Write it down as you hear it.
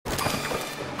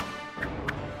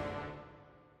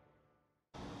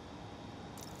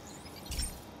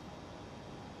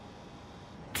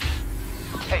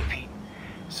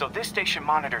So this station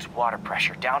monitors water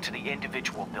pressure down to the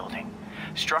individual building.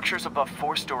 Structures above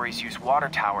 4 stories use water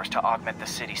towers to augment the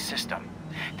city's system.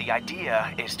 The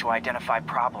idea is to identify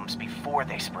problems before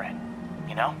they spread,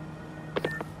 you know?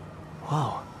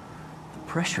 Whoa. The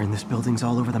pressure in this building's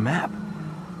all over the map.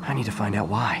 I need to find out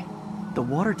why. The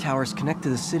water towers connect to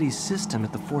the city's system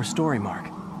at the 4-story mark.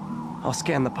 I'll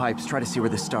scan the pipes, try to see where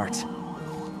this starts.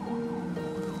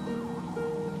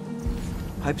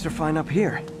 Pipes are fine up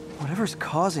here. Whatever's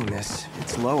causing this,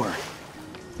 it's lower.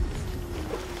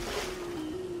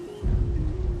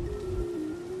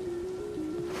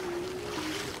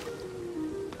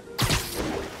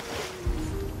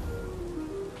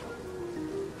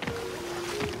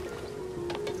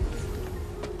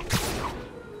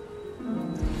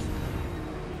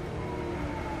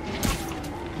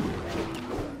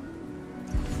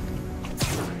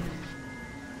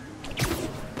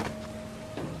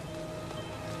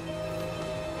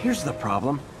 Here's the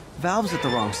problem. Valve's at the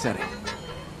wrong setting.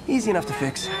 Easy enough to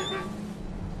fix.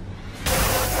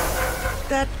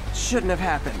 That shouldn't have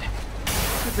happened.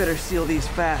 I better seal these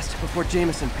fast before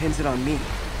Jameson pins it on me.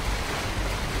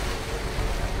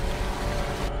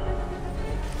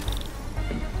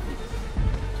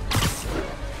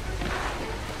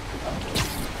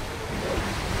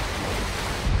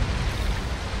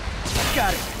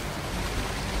 Got it.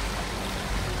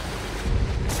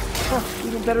 Huh,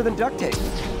 even better than duct tape.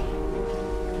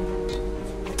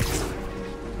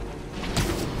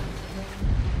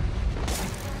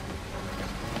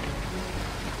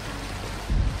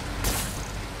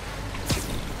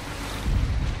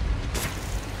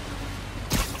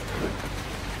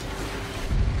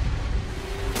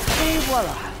 Et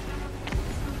voila.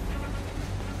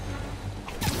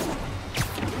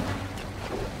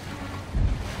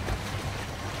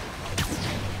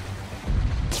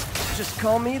 Just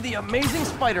call me the amazing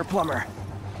spider plumber.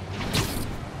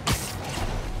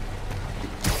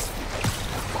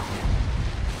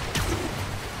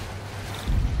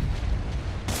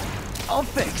 All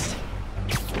fixed.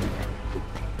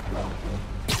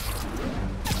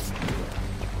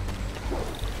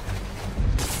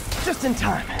 Just in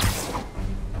time.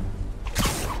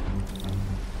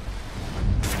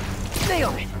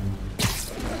 Nailed it.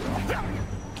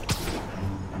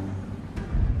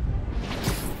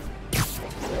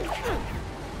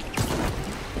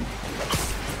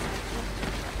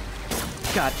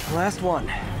 Got last one.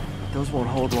 Those won't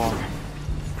hold long.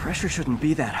 Pressure shouldn't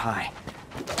be that high.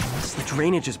 Unless the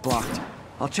drainage is blocked.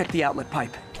 I'll check the outlet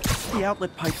pipe. The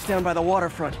outlet pipe's down by the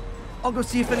waterfront. I'll go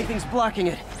see if anything's blocking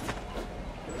it.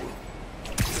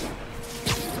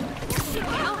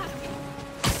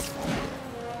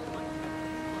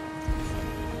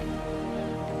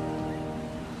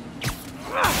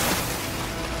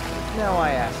 Now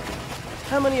I ask,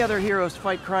 how many other heroes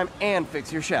fight crime and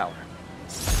fix your shower?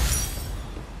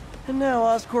 And now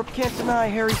Oscorp can't deny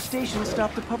Harry's station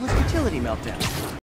stopped a public utility meltdown.